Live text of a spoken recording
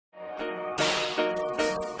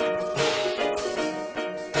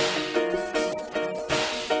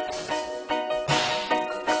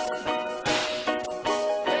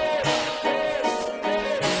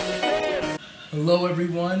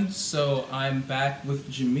So I'm back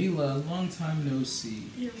with Jamila. Long time no see.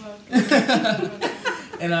 You're welcome.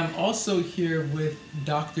 And I'm also here with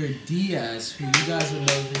Dr. Diaz, who you guys will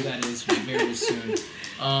know who that is very soon.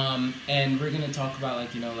 And we're gonna talk about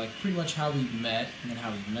pretty much how we met and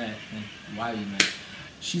why we met.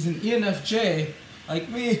 She's an ENFJ, like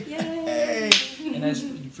me. Yay! And as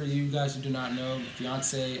for you guys who do not know,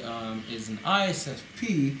 fiance is an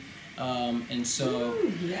ISFP. And so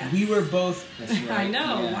yes. we were both. That's right. I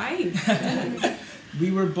know, right?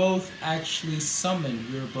 We were both actually summoned.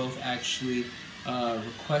 We were both actually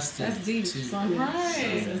requested. That's deep.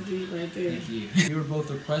 Right. That's deep right there. Thank you. We were both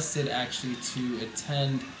requested actually to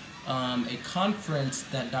attend a conference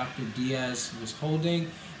that Dr. Diaz was holding.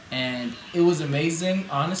 And it was amazing,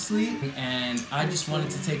 honestly. And I just wanted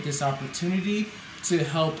to take this opportunity to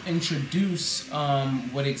help introduce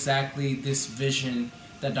what exactly this vision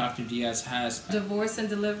that Dr. Diaz has. Divorce and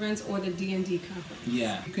Deliverance, or the D&D conference.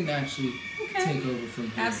 Yeah, you can actually take over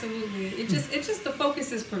from here. Absolutely. It just the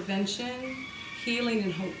focus is prevention, healing,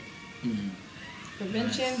 and hope. Mm-hmm.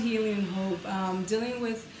 Prevention, Nice. healing, and hope. Dealing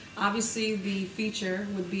with, obviously, the feature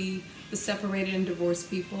would be the separated and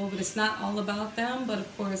divorced people, but it's not all about them. But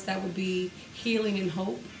of course, that would be healing and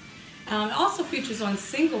hope. It also features on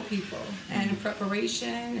single people and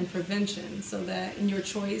preparation and prevention, so that in your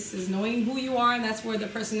choice is knowing who you are, and that's where the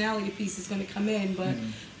personality piece is going to come in. But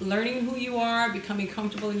learning who you are, becoming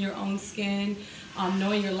comfortable in your own skin,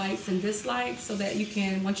 knowing your likes and dislikes, so that you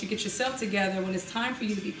can, once you get yourself together, when it's time for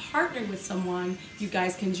you to be partnered with someone, you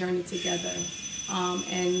guys can journey together.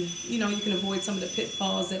 And you can avoid some of the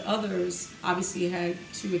pitfalls that others obviously had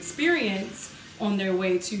to experience on their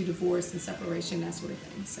way to divorce and separation, that sort of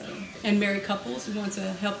thing. So, and married couples, we want to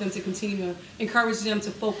help them to continue to encourage them to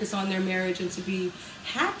focus on their marriage and to be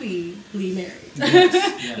happily married.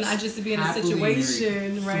 Yes. Not just to be in a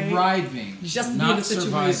situation, right? Thriving. Just to be in a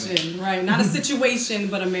situation, surviving. Right? Not a situation,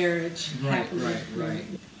 but a marriage. Right.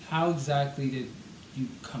 How exactly did you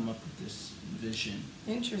come up with this vision?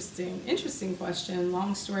 Interesting question.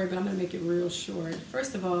 Long story, but I'm going to make it real short.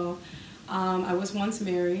 First of all, I was once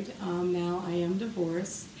married. Now I am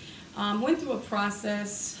divorced. Went through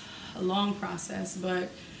a long process, but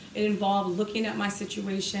it involved looking at my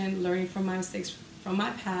situation, learning from my mistakes from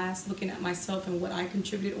my past, looking at myself and what I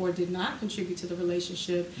contributed or did not contribute to the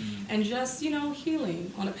relationship, and just,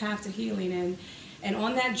 healing, on a path to healing. And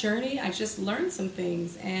on that journey, I just learned some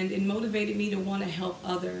things, and it motivated me to want to help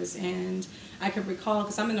others. And I could recall,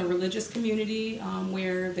 because I'm in a religious community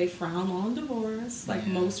where they frown on divorce, like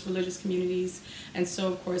most religious communities. And so,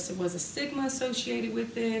 of course, it was a stigma associated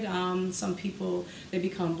with it. Some people, they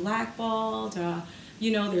become blackballed.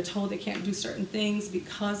 They're told they can't do certain things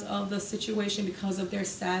because of the situation, because of their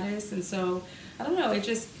status. And so, I don't know, it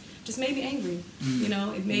just made me angry.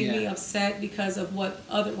 It made me upset because of what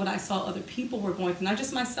I saw other people were going through, not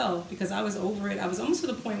just myself, because I was over it. I was almost to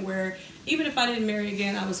the point where even if I didn't marry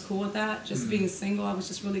again, I was cool with that. Just being single, I was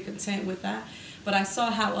just really content with that. But I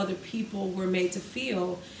saw how other people were made to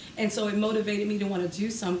feel, and so it motivated me to want to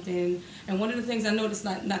do something. And one of the things I noticed,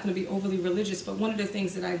 not going to be overly religious, but one of the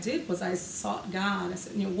things that I did was I sought God. I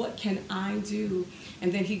said, what can I do?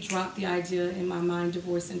 And then he dropped the idea in my mind,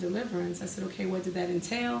 divorce and deliverance. I said, okay, what did that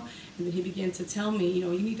entail? And then he began to tell me, you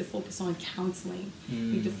need to focus on counseling. You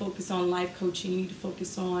need to focus on life coaching. You need to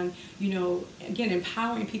focus on, again,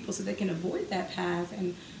 empowering people so they can avoid that path.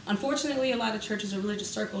 And unfortunately, a lot of churches or religious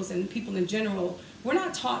circles and people in general, we're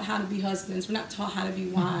not taught how to be husbands. We're not taught how to be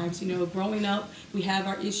wives. Growing up, we have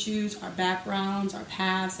our issues, our backgrounds, our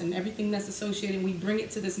paths, and everything that's associated. We bring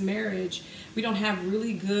it to this marriage. We don't have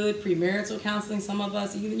really good premarital counseling. Some of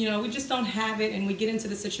us, we just don't have it, and we get into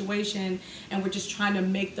the situation, and we're just trying to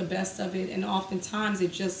make the best of it. And oftentimes,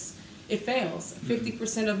 it fails.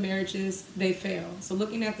 50% of marriages, they fail. So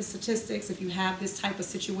looking at the statistics, if you have this type of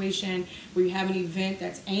situation where you have an event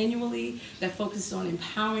that's annually, that focuses on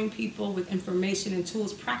empowering people with information and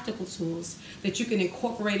tools, practical tools, that you can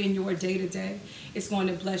incorporate in your day-to-day, it's going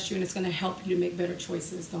to bless you, and it's going to help you to make better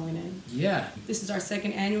choices going in. Yeah. This is our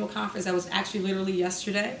second annual conference. That was actually literally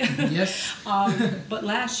yesterday. Yes. But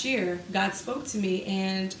last year, God spoke to me,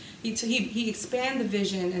 and he expanded the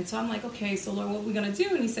vision. And so I'm like, okay, so Lord, what are we going to do?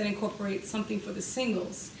 And he said, incorporate something for the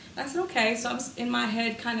singles. I said, okay. So I was in my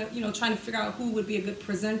head kind of, trying to figure out who would be a good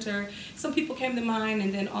presenter. Some people came to mind,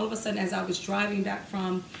 and then all of a sudden, as I was driving back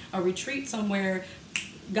from a retreat somewhere,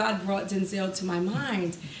 God brought Denzel to my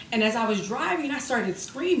mind. And as I was driving, I started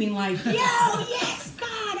screaming like, yo, yes,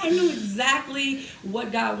 God. I knew exactly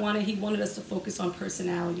what God wanted. He wanted us to focus on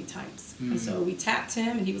personality types. And so we tapped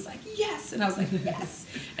him, and he was like, yes. And I was like, yes.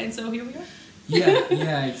 And so here we are.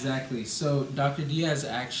 Yeah, exactly. So Dr. Diaz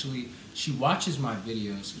actually she watches my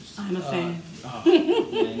videos. I'm a fan. Oh,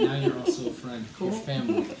 yeah, now you're also a friend. Cool. Your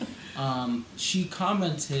family. She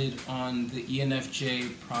commented on the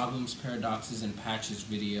ENFJ Problems, Paradoxes, and Patches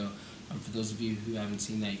video. For those of you who haven't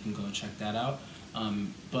seen that, you can go and check that out.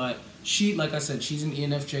 But she, like I said, she's an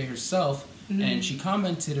ENFJ herself, and she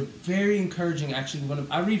commented a very encouraging, actually,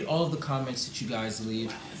 I read all of the comments that you guys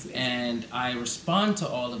leave, wow, and I respond to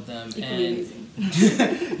all of them. Equally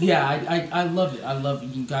and yeah, I love it. I love it.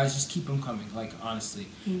 You guys just keep them coming, like, honestly.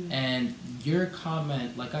 And your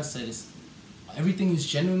comment, like I said, is everything is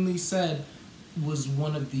genuinely said was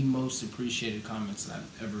one of the most appreciated comments that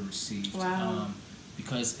I've ever received. Wow.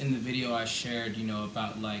 Because in the video I shared, you know,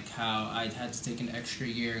 about like how I had to take an extra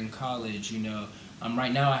year in college, you know.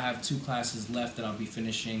 Right now I have 2 classes left that I'll be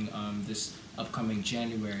finishing this upcoming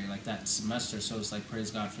January, like that semester. So it's like, praise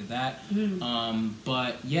God for that.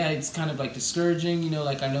 But yeah, it's kind of like discouraging, you know,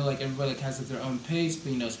 like I know like everybody like has like their own pace,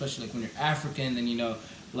 but you know, especially like when you're African, then you know,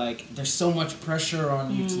 like there's so much pressure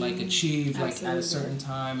on you to like achieve like at a certain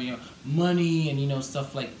time, you know, money and you know,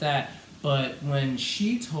 stuff like that. But when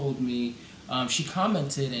she told me, she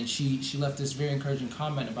commented and she left this very encouraging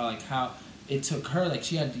comment about like how it took her,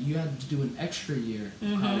 like you had to do an extra year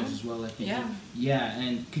of college as well, like yeah.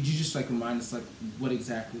 And could you just like remind us like what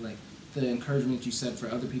exactly like the encouragement you said for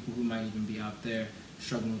other people who might even be out there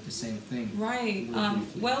struggling with the same thing? Right.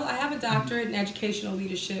 Well, I have a doctorate in educational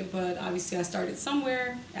leadership, but obviously I started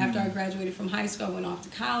somewhere. After I graduated from high school, I went off to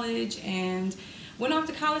college, and went off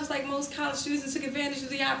to college like most college students and took advantage of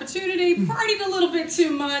the opportunity, partied a little bit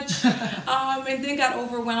too much, and then got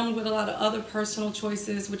overwhelmed with a lot of other personal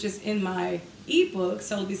choices, which is in my ebook,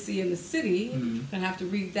 Celibacy in the City. I'm going to have to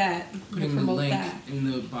read that. Putting the link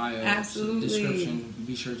in the bio description.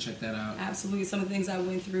 Be sure to check that out. Absolutely. Some of the things I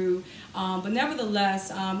went through. But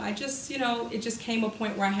nevertheless, I just, you know, it just came a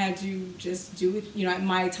point where I had to just do it. You know,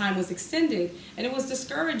 my time was extended, and it was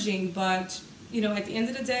discouraging. But, you know, at the end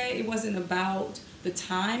of the day, it wasn't about the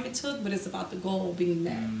time it took, but it's about the goal being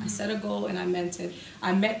met. I set a goal and I meant it.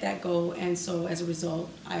 I met that goal, and so as a result,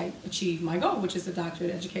 I achieved my goal, which is a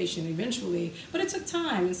doctorate education eventually. But it took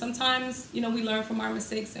time, and sometimes, you know, we learn from our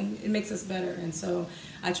mistakes and it makes us better. And so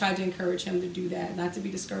I tried to encourage him to do that, not to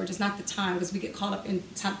be discouraged. It's not the time, because we get caught up in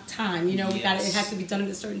time. You know, it has to be done at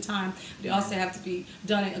a certain time, but it also have to be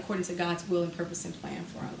done according to God's will and purpose and plan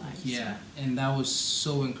for our lives. Yeah, and that was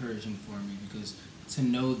so encouraging for me, because to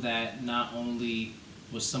know that not only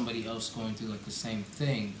was somebody else going through like the same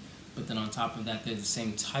thing, but then on top of that they're the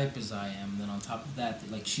same type as I am. And then on top of that,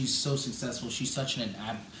 like she's so successful. She's such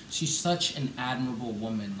an admirable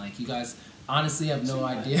woman. Like, you guys honestly have no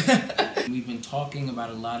idea. We've been talking about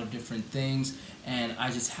a lot of different things, and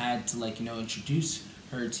I just had to like, you know, introduce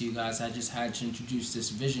her to you guys. I just had to introduce this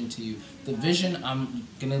vision to you. The vision, I'm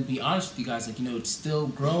gonna be honest with you guys, like, you know, it's still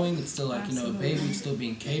growing. It's still like, you know, a baby. It's still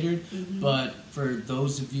being catered. But for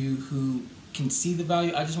those of you who can see the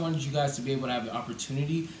value, I just wanted you guys to be able to have the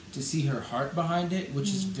opportunity to see her heart behind it, which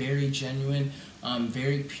is very genuine,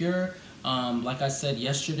 very pure. Like I said,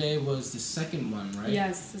 yesterday was the second one, right?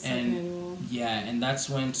 Yes, the second annual. Yeah, and that's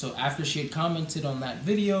when, so after she had commented on that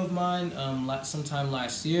video of mine sometime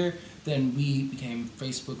last year, then we became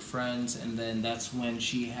Facebook friends, and then that's when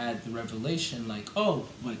she had the revelation, like, oh,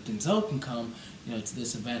 like Denzel can come, you know, to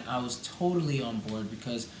this event. I was totally on board,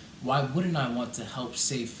 because why wouldn't I want to help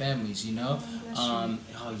save families, you know?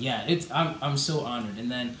 Oh yeah, I'm so honored. And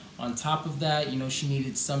then on top of that, you know, she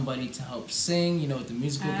needed somebody to help sing, you know, with the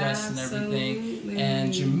musical guests and everything.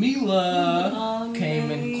 And Jamila came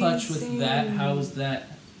in clutch with that. How was that?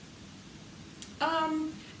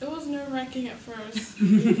 It was nerve-wracking at first,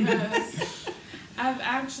 because I've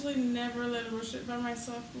actually never led worship by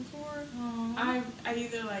myself before. I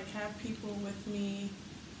either like have people with me,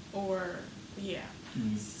 or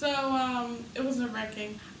so it was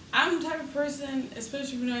nerve-wracking. I'm the type of person,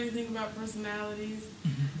 especially if you know anything about personalities,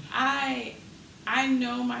 I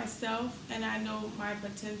know myself and I know my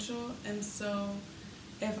potential, and so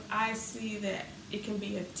if I see that it can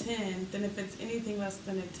be a 10, then if it's anything less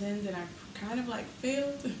than a 10, then I kind of like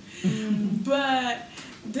failed. But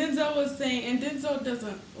Denzel was saying, and Denzel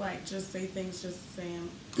doesn't like just say things just to say them.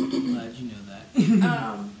 I'm glad you know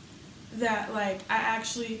that. That like I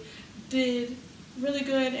actually did really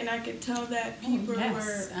good, and I could tell that people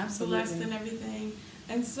were blessed and everything.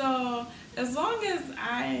 And so as long as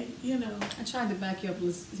I, you know, I tried to back you up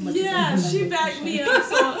as much as she backed me up,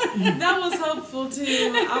 so that was helpful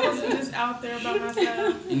too. I wasn't just out there by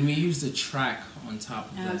myself. And we used a track on top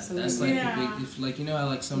of that. That's like the big, if, like, you know how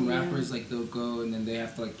like some rappers, like they'll go and then they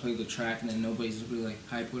have to like play the track and then nobody's really like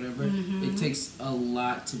hype, whatever. It takes a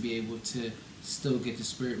lot to be able to still get the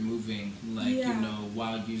spirit moving, like, you know,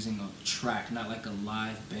 while using a track, not like a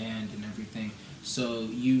live band and everything. So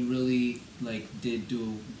you really, like, did do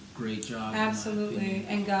a great job. Absolutely.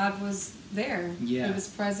 And God was there. Yeah. He was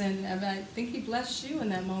present. And I think he blessed you in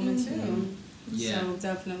that moment too. Yeah. So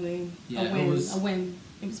definitely a win. It was a win.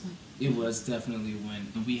 It was fun. It was definitely a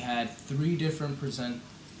win. We had three different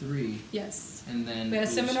Yes. And then we had a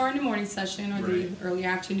seminar in the morning session or the Right. early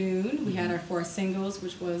afternoon. We had our 4 singles,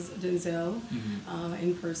 which was Denzel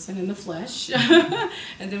in person, in the flesh.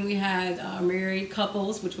 And then we had married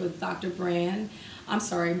couples, which was Dr. Brand. I'm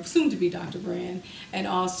sorry, soon to be Dr. Brand. And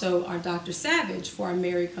also our Dr. Savage for our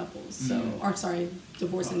married couples. So, or sorry,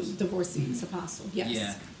 divorcees, Apostle.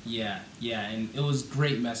 Yes. Yeah. And it was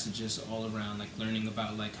great messages all around, like learning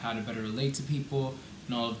about like how to better relate to people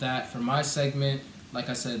and all of that. For my segment, like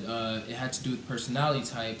I said, it had to do with personality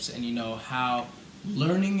types and, you know, how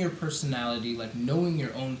learning your personality, like knowing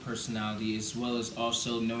your own personality as well as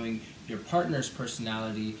also knowing your partner's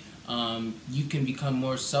personality, you can become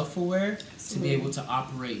more self-aware to be able to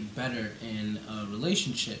operate better in a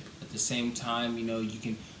relationship. At the same time, you know, you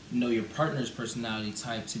can know your partner's personality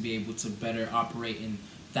type to be able to better operate in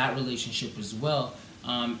that relationship as well.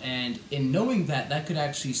 And in knowing that, that could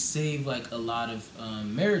actually save like a lot of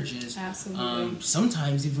marriages. Absolutely.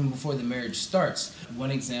 Sometimes even before the marriage starts. One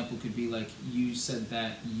example could be like you said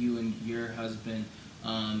that you and your husband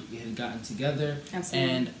had gotten together.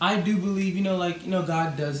 Absolutely. And I do believe, you know, like, you know,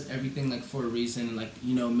 God does everything like for a reason. Like,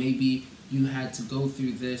 you know, maybe you had to go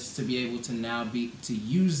through this to be able to now to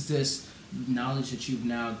use this knowledge that you've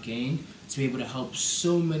now gained to be able to help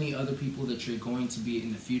so many other people that you're going to be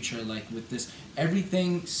in the future. Like with this,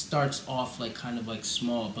 everything starts off like kind of like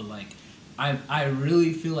small, but like I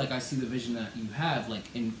really feel like I see the vision that you have.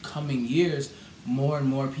 Like in coming years, more and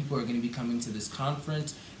more people are going to be coming to this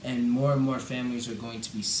conference and more families are going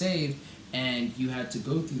to be saved. And you had to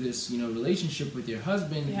go through this, you know, relationship with your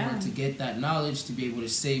husband in order to get that knowledge to be able to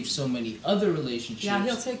save so many other relationships. Yeah,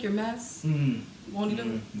 he'll take your mess. Won't he do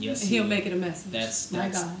it? Yes, he'll make it a message. That's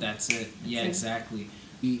it. That's Exactly.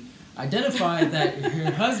 We identified that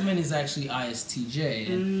your husband is actually ISTJ,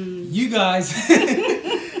 and you guys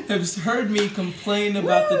have heard me complain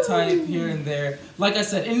about the type here and there. Like I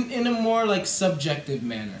said, in a more like subjective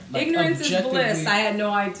manner. Like ignorance is bliss. I had no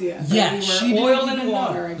idea. Yeah, we were oil in the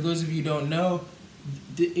water. For those of you who don't know,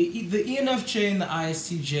 the ENFJ and the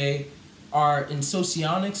ISTJ are in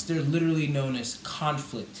socionics. They're literally known as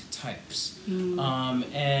conflict types.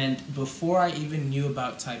 And before I even knew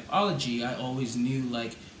about typology, I always knew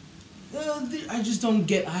like, I just don't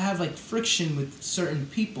get. I have like friction with certain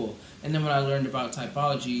people. And then when I learned about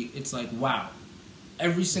typology, it's like, wow,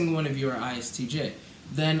 every single one of you are ISTJ.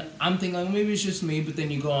 Then I'm thinking like, maybe it's just me, but then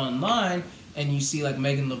you go online and you see like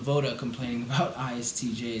Megan LaVota complaining about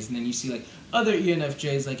ISTJs, and then you see like other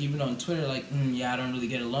ENFJs, like even on Twitter, like, yeah, I don't really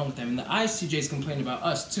get along with them. And the ISTJs complain about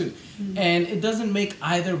us too. And it doesn't make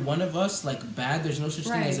either one of us like bad. There's no such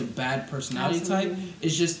thing as a bad personality type.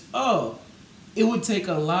 It's just, it would take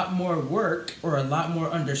a lot more work or a lot more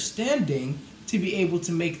understanding to be able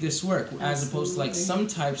to make this work, as opposed to like some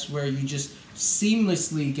types where you just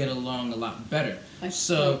seamlessly get along a lot better.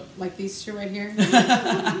 Like these two right here.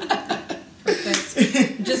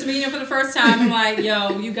 Perfect. Just meeting them for the first time, I'm like,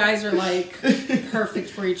 yo, you guys are like perfect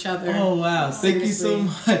for each other. Oh wow, thank you so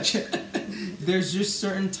much. There's just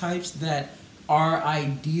certain types that are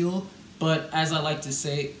ideal, but as I like to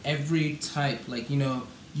say, every type, like, you know,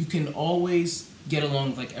 you can always get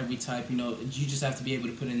along with like every type, you know, you just have to be able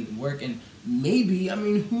to put in the work. And maybe, I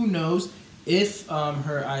mean, who knows, if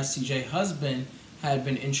her ISTJ husband had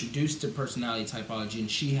been introduced to personality typology and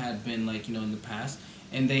she had been like, you know, in the past,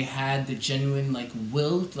 and they had the genuine like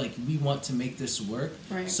will, like, we want to make this work,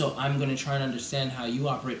 so I'm going to try and understand how you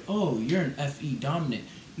operate. Oh, you're an FE dominant,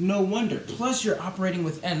 no wonder, plus you're operating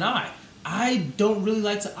with NI. I don't really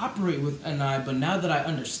like to operate with NI, but now that I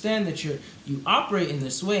understand that you operate in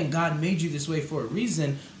this way and God made you this way for a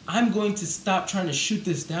reason, I'm going to stop trying to shoot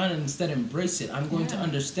this down and instead embrace it. I'm going to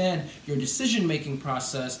understand your decision-making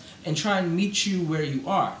process and try and meet you where you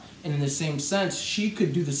are. And in the same sense, she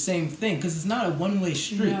could do the same thing, because it's not a one-way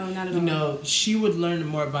street. No, not at all. You know, she would learn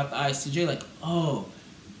more about the ISTJ, like, oh,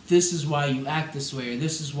 this is why you act this way, or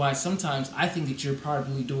this is why sometimes I think that you're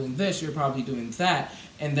probably doing this, you're probably doing that.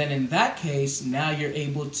 And then in that case, now you're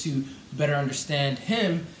able to better understand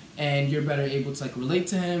him, and you're better able to like relate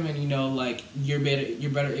to him, and you know, like you're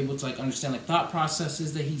better able to like understand like thought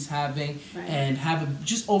processes that he's having, and have a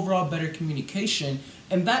just overall better communication.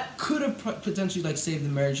 And that could have potentially like saved the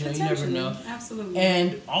marriage. You know, you never know. Absolutely.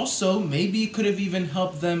 And also maybe it could have even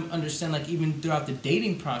helped them understand, like, even throughout the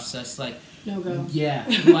dating process, like, No go. Yeah,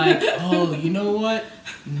 like, oh, you know what?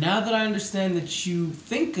 Now that I understand that you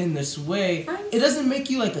think in this way, it doesn't make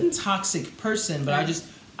you like a toxic person, but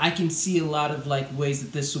I can see a lot of like ways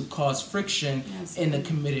that this will cause friction in a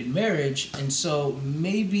committed marriage, and so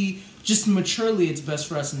maybe just maturely it's best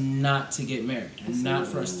for us not to get married, and not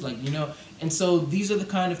for us to like, you know. And so these are the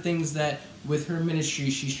kind of things that with her ministry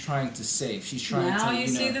she's trying to save. She's trying to, now you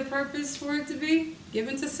see the purpose for it to be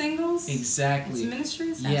given to singles. Exactly. It's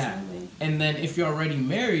ministries. Yeah. Absolutely. And then if you're already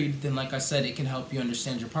married, then like I said, it can help you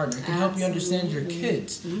understand your partner. It can help you understand your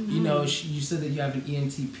kids. You know, you said that you have an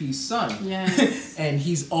ENTP son. Yes. And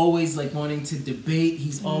he's always like wanting to debate.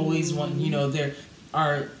 He's always wanting, you know, there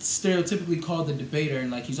are stereotypically called the debater, and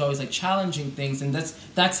like he's always like challenging things, and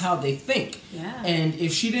that's how they think. Yeah. And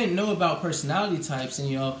if she didn't know about personality types, and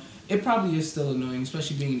you know, it probably is still annoying,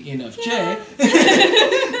 especially being an ENFJ.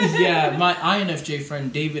 Yeah, my INFJ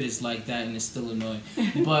friend David is like that, and it's still annoying.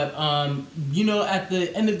 But you know, at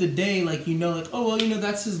the end of the day, like, you know, like, oh well, you know,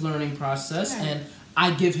 that's his learning process, and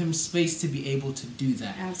I give him space to be able to do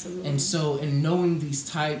that. Absolutely. And so in knowing these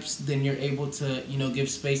types, then you're able to, you know, give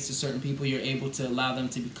space to certain people. You're able to allow them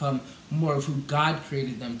to become more of who God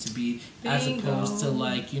created them to be, as opposed to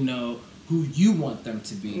like, you know, who you want them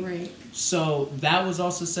to be. Right. So that was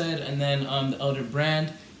also said. And then the elder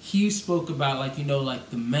Brand, he spoke about like, you know, like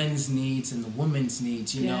the men's needs and the women's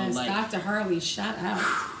needs, you know, like Dr. Harley, shout out.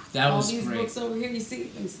 That all was these great. books over here, you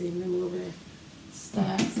see, let me move over there.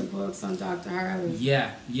 Stacks of books on Dr. Harley.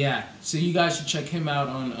 Yeah, yeah. So you guys should check him out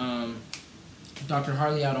on Dr.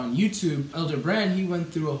 Harley out on YouTube. Elder Brand, he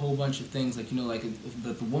went through a whole bunch of things, like, you know, like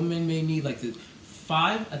that the woman may need, like the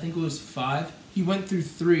 5, I think it was 5. He went through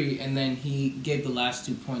 3, and then he gave the last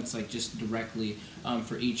 2 points, like, just directly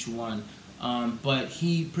for each one. But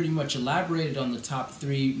he pretty much elaborated on the top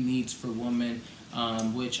 3 needs for women,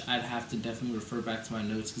 which I'd have to definitely refer back to my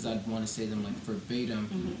notes because I'd want to say them like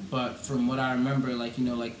verbatim. But from what I remember, like, you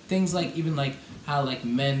know, like things like even like how like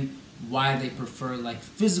men, why they prefer like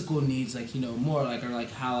physical needs, like, you know, more like, or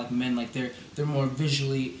like how like men, like they're more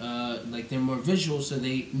visually like they're more visual, so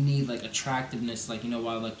they need like attractiveness, like, you know,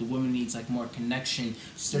 while like the woman needs like more connection,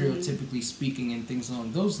 stereotypically speaking, and things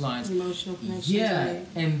along those lines. Emotional connection. Yeah. Right.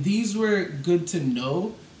 And these were good to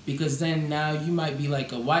know, because then now you might be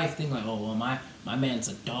like a wife thing, like, oh well, my man's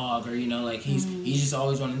a dog, or, you know, like he's just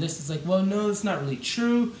always wanting this. It's like, well, no, it's not really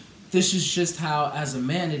true. This is just how as a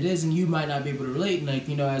man it is, and you might not be able to relate. And like,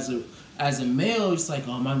 you know, as a male, it's like,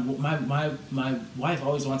 oh, my wife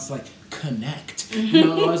always wants to like connect, you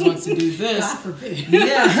know, always wants to do this. God forbid.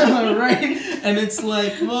 Yeah, right. And it's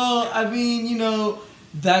like, well, I mean, you know,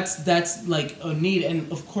 that's like a need,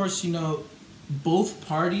 and of course, you know, both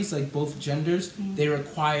parties, like both genders, they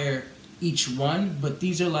require each one, but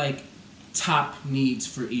these are like top needs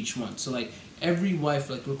for each one. So like every wife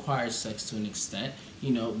like requires sex to an extent,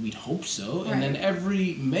 you know, we'd hope so. And then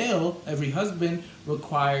every male, every husband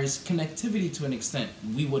requires connectivity to an extent.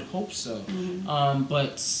 We would hope so.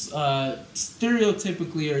 But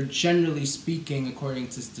stereotypically, or generally speaking, according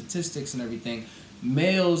to statistics and everything,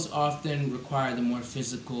 males often require the more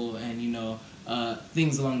physical and, you know,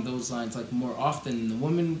 things along those lines, like more often than the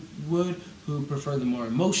women would, who prefer the more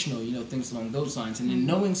emotional, you know, things along those lines. And in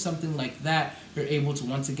knowing something like that, you're able to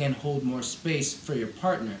once again hold more space for your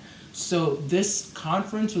partner. So this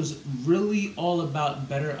conference was really all about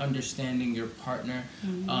better understanding your partner,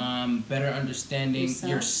 better understanding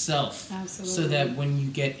yourself. Absolutely. So that when you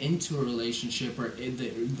get into a relationship, or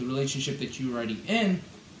the relationship that you're already in,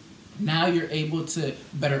 now you're able to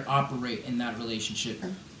better operate in that relationship.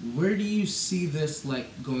 Where do you see this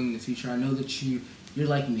like going in the future? I know that you're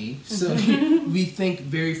like me, so we think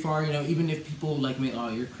very far, you know, even if people like me, oh,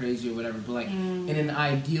 you're crazy or whatever, but like in an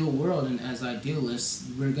ideal world, and as idealists,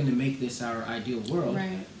 we're going to make this our ideal world.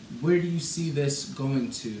 Right. Where do you see this going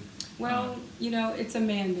to? Well, you know, it's a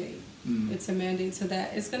mandate. It's a mandate, so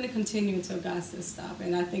that it's going to continue until God says stop.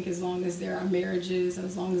 And I think as long as there are marriages,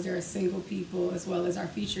 as long as there are single people, as well as our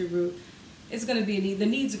feature group, it's going to be a need. The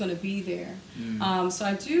needs are going to be there. So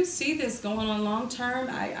I do see this going on long term.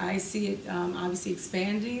 I see it obviously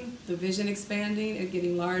expanding, the vision expanding, it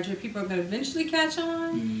getting larger. People are going to eventually catch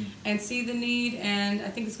on and see the need. And I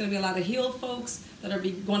think it's going to be a lot of healed folks that are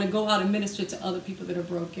going to go out and minister to other people that are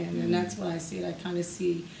broken. And that's what I see. I kind of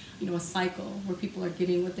see a cycle where people are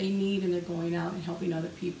getting what they need and they're going out and helping other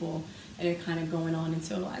people, and it kind of going on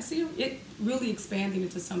until I see it really expanding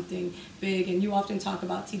into something big. And you often talk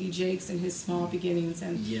about T.D. Jakes and his small beginnings,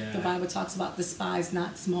 and the Bible talks about despise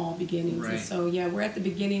not small beginnings. Right. And so we're at the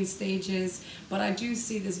beginning stages, but I do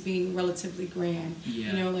see this being relatively grand.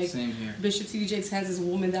 Yeah, like same here. Bishop T.D. Jakes has his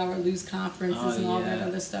Woman Thou Art Loose conferences and all that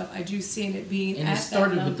other stuff. I do see it being and at it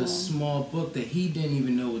started that level. with a small book that he didn't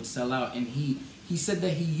even know would sell out, and he said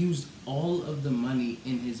that he used all of the money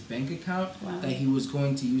in his bank account that he was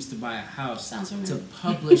going to use to buy a house to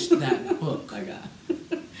publish that book. Oh my God.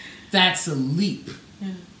 That's a leap.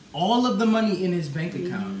 Yeah. All of the money in his bank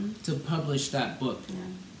account to publish that book. Yeah.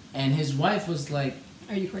 And his wife was like,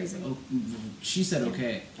 "Are you crazy?" Oh, she said,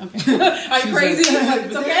 "Okay." Okay. Are you crazy? Like,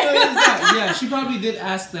 it's okay. Yeah, she probably did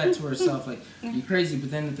ask that to herself, like, "You crazy?"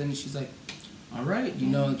 But then she's like, all right,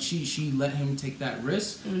 she let him take that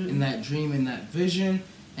risk and that dream and that vision,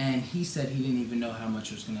 and he said he didn't even know how much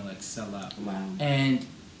it was gonna sell out. Wow. And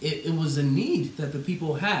it was a need that the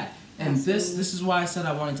people had, and Absolutely. this is why I said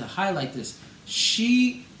I wanted to highlight this.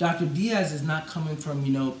 Dr. Diaz is not coming from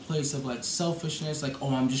a place of selfishness,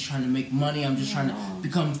 oh, I'm just trying to make money, I'm just trying to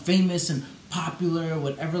become famous and popular or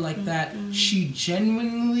whatever that. She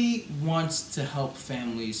genuinely wants to help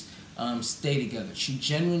families stay together. She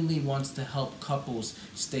genuinely wants to help couples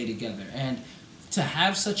stay together. And to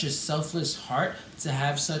have such a selfless heart, to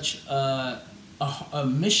have such a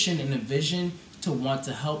mission and a vision to want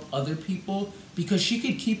to help other people, because she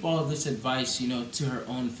could keep all of this advice, to her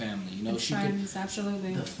own family. She friends,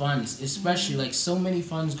 absolutely. The funds, especially so many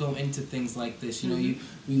funds go into things like this. We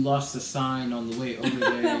lost a sign on the way over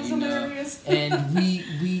there. That was hilarious. And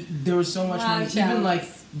we there was so much money, even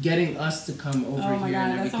getting us to come over here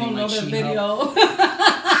and everything. That's a whole video.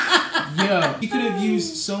 Yeah, she could have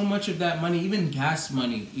used so much of that money, even gas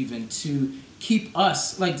money, even to keep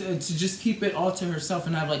us, to just keep it all to herself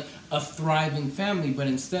and have a thriving family. But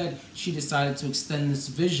instead, she decided to extend this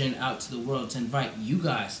vision out to the world, to invite you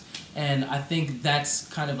guys. And I think that's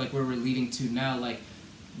kind of where we're leading to now.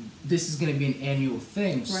 This is going to be an annual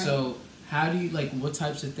thing. Right. So how do you, what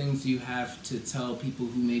types of things do you have to tell people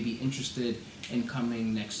who may be interested in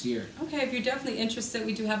coming next year? Okay, if you're definitely interested,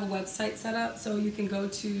 we do have a website set up, so you can go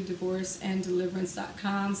to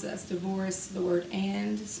divorceanddeliverance.com. So that's divorce, the word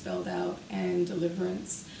and spelled out, and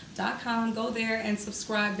deliverance.com. Go there and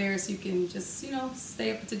subscribe there so you can just,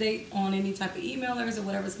 stay up to date on any type of emailers or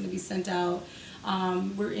whatever's going to be sent out.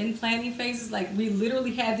 We're in planning phases. We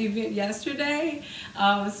literally had the event yesterday.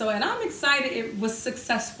 And I'm excited. It was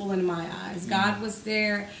successful in my eyes. God was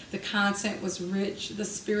there. The content was rich. The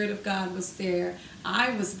Spirit of God was there. I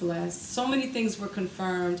was blessed. So many things were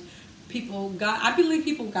confirmed. I believe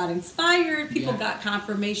people got inspired. People got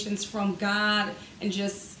confirmations from God, and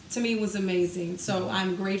just, to me, it was amazing. So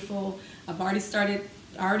I'm grateful. I've already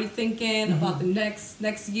thinking about the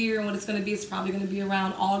next year and what it's going to be. It's probably going to be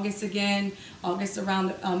around August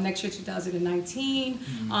around next year, 2019.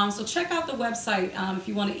 So check out the website. If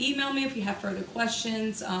you want to email me, if you have further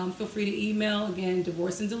questions, feel free to email, again,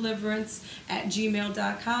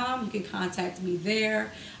 divorceanddeliverance@gmail.com. You can contact me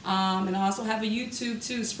there. And I also have a YouTube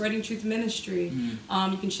too, Spreading Truth Ministry. You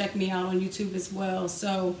can check me out on YouTube as well.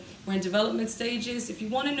 So we're in development stages. If you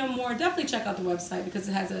want to know more, definitely check out the website, because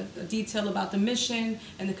it has a detail about the mission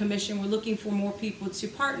and the commission. We're looking for more people to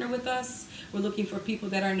partner with us. We're looking for people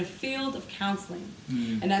that are in the field of counseling.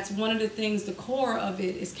 And that's one of the things, the core of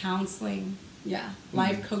it is counseling.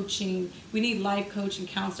 Life coaching. We need life coaching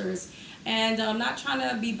counselors. And I'm not trying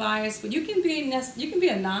to be biased, but you can be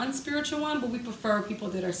a non-spiritual one, but we prefer people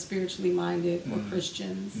that are spiritually minded or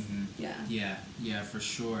Christians. Yeah, for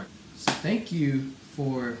sure. So thank you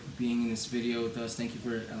for being in this video with us. Thank you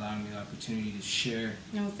for allowing me the opportunity to share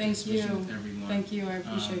this vision with everyone. Thank you. I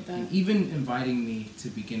appreciate that. And even inviting me to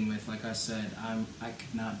begin with, like I said, I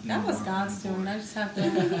could not be that more was God's doing. I just have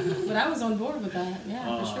to, but I was on board with that.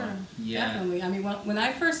 For sure. Definitely. I mean, when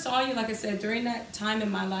I first saw you, like I said, during that time in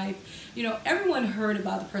my life, everyone heard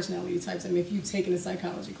about the personality types. I mean, if you've taken a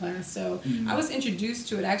psychology class. So I was introduced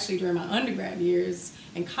to it actually during my undergrad years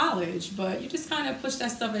in college, but you just kind of push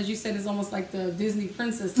that stuff, as you said, is almost like the Disney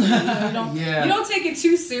princess thing. You don't take it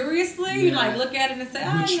too seriously. You look at it and say,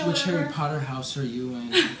 which Harry Potter house are you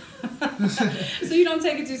in? So you don't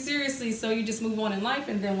take it too seriously, so you just move on in life.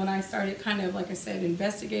 And then when I started kind of, like I said,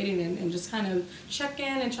 investigating and just kind of checking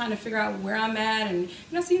and trying to figure out where I'm at, and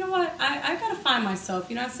I said, what, I got to find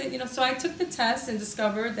myself. I said, so I took the test and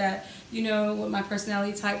discovered that, you know, what my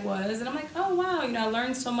personality type was. And I'm like, oh, wow, you know, I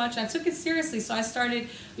learned so much. I took it seriously. So I started,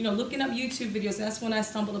 you know, looking up YouTube videos. And that's when I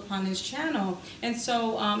stumbled upon his channel. And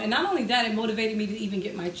so, and not only that, it motivated me to even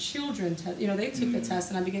get my children, you know, they took the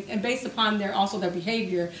test. And based upon their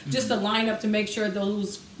behavior, just to line up to make sure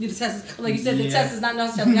the test, like you said, the test is not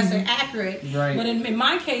necessarily accurate. Right. But in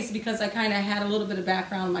my case, because I kind of had a little bit of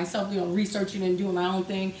background myself, you know, researching and doing my own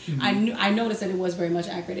thing, I noticed that it was very much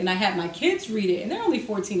accurate. And I had my kids read it, and they're only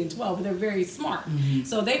 14 and 12, but they're very smart.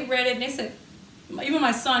 So they read it, and they said, even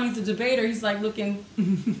my son, he's a debater, he's like looking,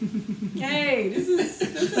 hey, this is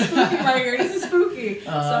spooky right here. This is spooky.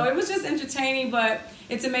 So it was just entertaining, but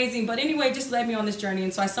it's amazing. But anyway, just led me on this journey.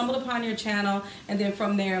 And so I stumbled upon your channel. And then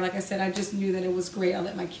from there, like I said, I just knew that it was great. I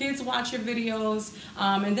let my kids watch your videos.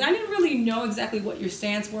 And then I didn't really know exactly what your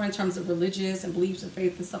stance were in terms of religious and beliefs and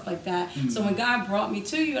faith and stuff like that. So when God brought me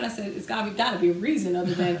to you, and I said, it's got to be a reason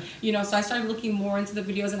other than, you know, so I started looking more into the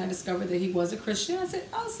videos, and I discovered that he was a Christian. I said,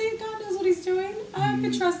 oh, see, God knows what he's doing. I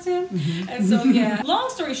can trust him. And so, yeah, long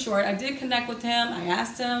story short, I did connect with him. I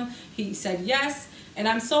asked him. He said yes. And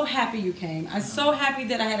I'm so happy you came. I'm so happy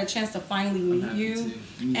that I had a chance to finally meet you.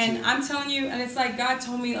 And I'm telling you, and it's like God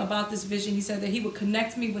told me about this vision. He said that he would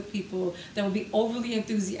connect me with people that would be overly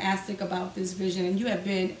enthusiastic about this vision. And you have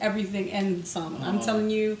been everything and some. I'm telling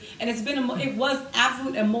you. And it was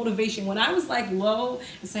absolute a motivation. When I was like low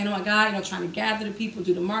and saying, oh my God, you know, trying to gather the people,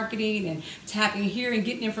 do the marketing and tapping here and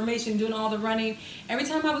getting information, doing all the running. Every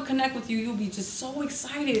time I would connect with you, you'll be just so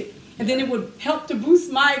excited. And then it would help to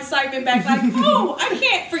boost my excitement back. Like, oh, I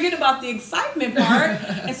can't forget about the excitement part.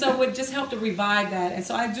 And so it would just help to revive that. And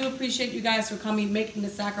so I do appreciate you guys for coming, making the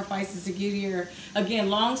sacrifices to get here. Again,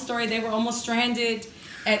 long story, they were almost stranded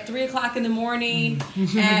at 3 o'clock in the morning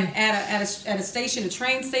at a station, a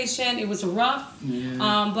train station. It was rough,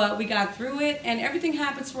 but we got through it. And everything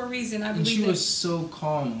happens for a reason. I believe. And she was so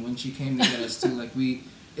calm when she came to get us, too. Like,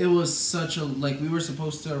 it was such a, like, we were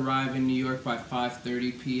supposed to arrive in New York by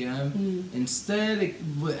 5:30 p.m. Instead, it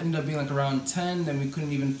ended up being like around 10. Then we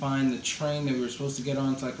couldn't even find the train that we were supposed to get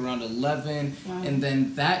on until like around 11. Wow. And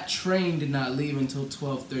then that train did not leave until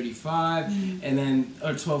 12:35, and then,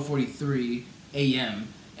 or 12:43 a.m.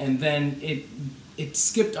 And then it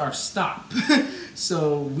skipped our stop.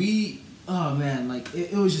 So we, oh man, like,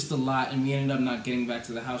 it was just a lot. And we ended up not getting back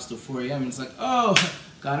to the house till 4 a.m. And it's like, oh,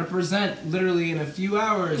 gotta present literally in a few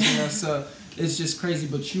hours, you know, so it's just crazy.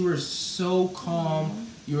 But you were so calm,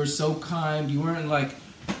 you were so kind, you weren't like,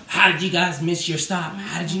 how did you guys miss your stop?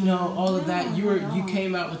 How did you know all of that? You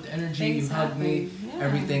came out with the energy, you hugged me,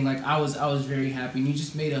 everything. Like I was very happy, and you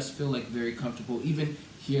just made us feel like very comfortable, even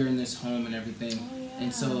here in this home and everything.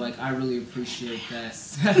 And so like I really appreciate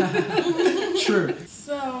that. True.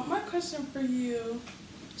 So my question for you.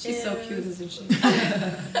 She's so cute, isn't she?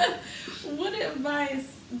 What advice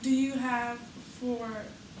do you have for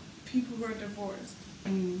people who are divorced?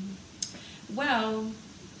 Well,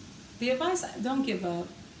 the advice, don't give up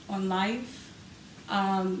on life.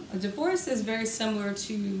 A divorce is very similar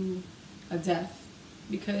to a death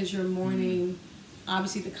because you're mourning,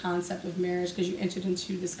 obviously, the concept of marriage because you entered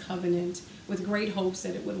into this covenant with great hopes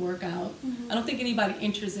that it would work out. I don't think anybody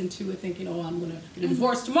enters into it thinking, oh, I'm going to get a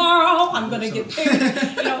divorce tomorrow, I'm going to get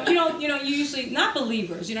married. You know, usually, not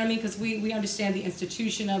believers, you know what I mean? Because we understand the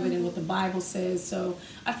institution of it and what the Bible says. So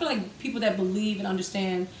I feel like people that believe and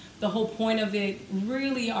understand the whole point of it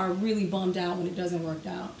really are really bummed out when it doesn't work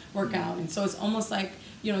out. And so it's almost like,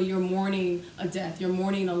 you know, you're mourning a death, you're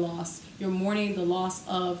mourning a loss, you're mourning the loss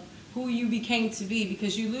of who you became to be,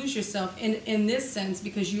 because you lose yourself in this sense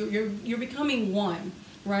because you're becoming one,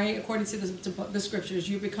 right? According to the scriptures,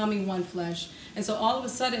 you're becoming one flesh. And so all of a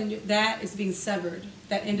sudden that is being severed,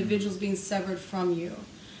 that individual is being severed from you.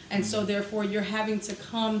 And so therefore you're having to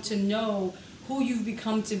come to know who you've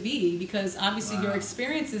become to be, because obviously your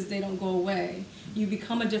experiences, they don't go away. You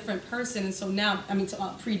become a different person. And so now, I mean,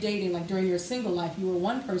 predating, like during your single life, you were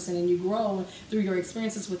one person and you grow through your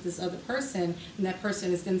experiences with this other person, and that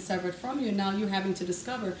person is then severed from you. And now you're having to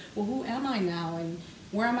discover, well, who am I now? And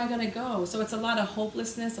where am I going to go? So it's a lot of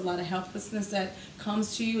hopelessness, a lot of helplessness that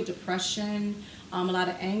comes to you, depression, a lot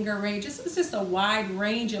of anger, rage. It's just a wide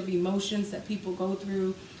range of emotions that people go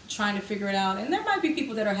through trying to figure it out. And there might be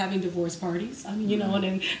people that are having divorce parties, I mean, you know,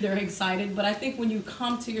 and they're excited. But I think when you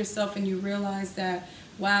come to yourself and you realize that,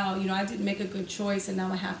 wow, you know, I didn't make a good choice and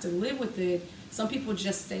now I have to live with it, some people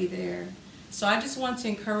just stay there. So I just want to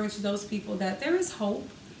encourage those people that there is hope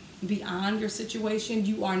beyond your situation.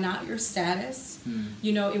 You are not your status.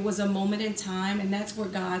 You know, it was a moment in time, and that's where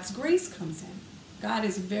God's grace comes in. God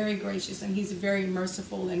is very gracious and he's very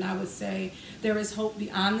merciful, and I would say there is hope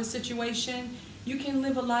beyond the situation. you can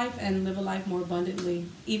live a life and live a life more abundantly,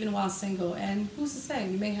 even while single. And who's to say?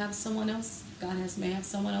 You may have someone else. May have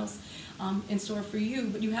someone else in store for you,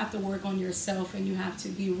 but you have to work on yourself, and you have to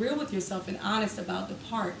be real with yourself and honest about the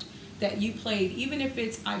part that you played, even if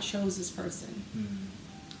it's I chose this person. Mm-hmm.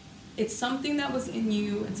 It's something that was in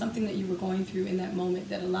you and something that you were going through in that moment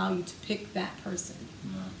that allowed you to pick that person.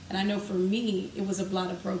 Yeah. And I know for me, it was a lot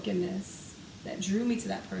of brokenness that drew me to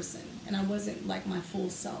that person, and I wasn't like my full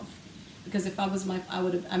self. Because if I was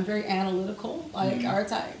I'm very analytical, like our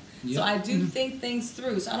type. Yep. So I do think things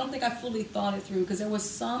through. So I don't think I fully thought it through, because there was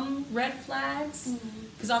some red flags.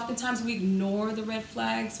 Because oftentimes we ignore the red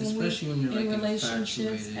flags when we're in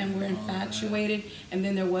relationships and we're infatuated. And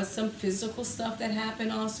then there was some physical stuff that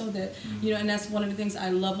happened also that, and that's one of the things I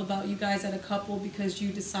love about you guys as a couple, because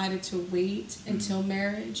you decided to wait until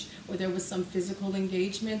marriage, or there was some physical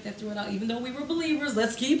engagement that threw it out. Even though we were believers,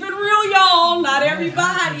 let's keep it real, y'all. Not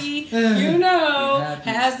everybody,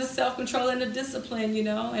 has the self-control and the discipline,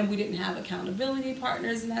 and we didn't have accountability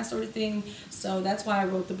partners and that sort of thing. So that's why I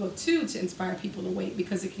wrote the book too, to inspire people to wait,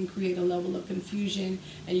 because it can create a level of confusion,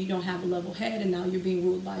 and you don't have a level head, and now you're being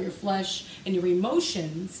ruled by your flesh and your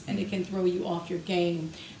emotions, and it can throw you off your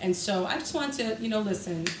game. And so I just want to,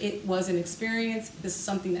 listen, it was an experience. This is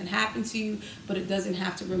something that happened to you, but it doesn't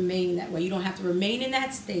have to remain that way. You don't have to remain in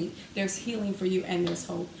that state. There's healing for you, and there's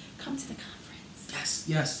hope. Come to the conference.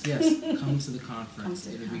 Yes. Come to the conference.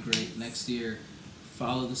 It'll be great next year.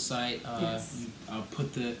 Follow the site. I'll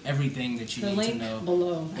put everything that you need to know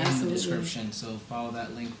below in the description. So follow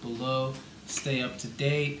that link below. Stay up to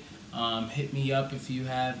date. Hit me up if you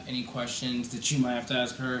have any questions that you might have to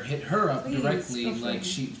ask her. Hit her up directly. Like,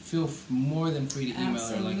 feel more than free to email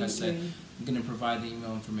her. Like I said, I'm gonna provide the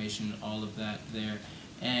email information, all of that there.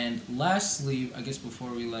 And lastly, I guess before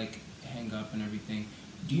we hang up and everything,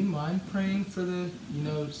 do you mind praying for the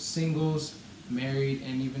singles, married,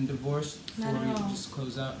 and even divorced before we just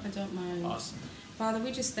close out? I don't mind. Awesome. Father,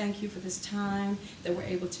 we just thank you for this time that we're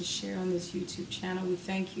able to share on this YouTube channel. We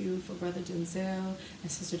thank you for Brother Denzel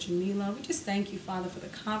and Sister Jamila. We just thank you, Father, for the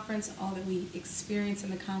conference, all that we experienced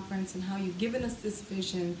in the conference, and how you've given us this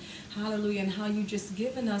vision. Hallelujah. And how you've just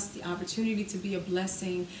given us the opportunity to be a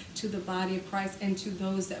blessing to the body of Christ and to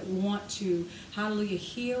those that want to, hallelujah,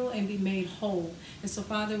 heal and be made whole. And so,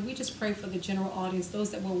 Father, we just pray for the general audience,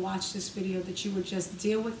 those that will watch this video, that you would just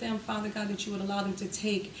deal with them, Father God, that you would allow them to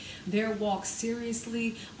take their walk seriously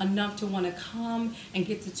enough to want to come and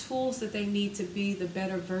get the tools that they need to be the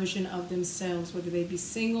better version of themselves, whether they be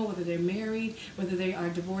single, whether they're married, whether they are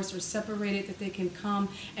divorced or separated, that they can come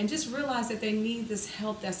and just realize that they need this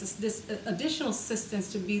help, this additional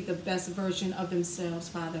assistance to be the best version of themselves,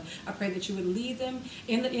 Father. I pray that you would lead them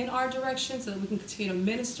in our direction, so that we can continue to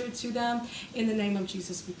minister to them. In the name of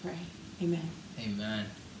Jesus we pray. Amen. Amen.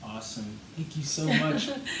 Awesome. Thank you so much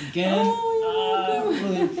again. I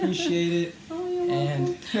really appreciate it.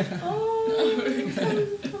 And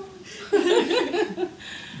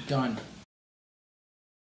done.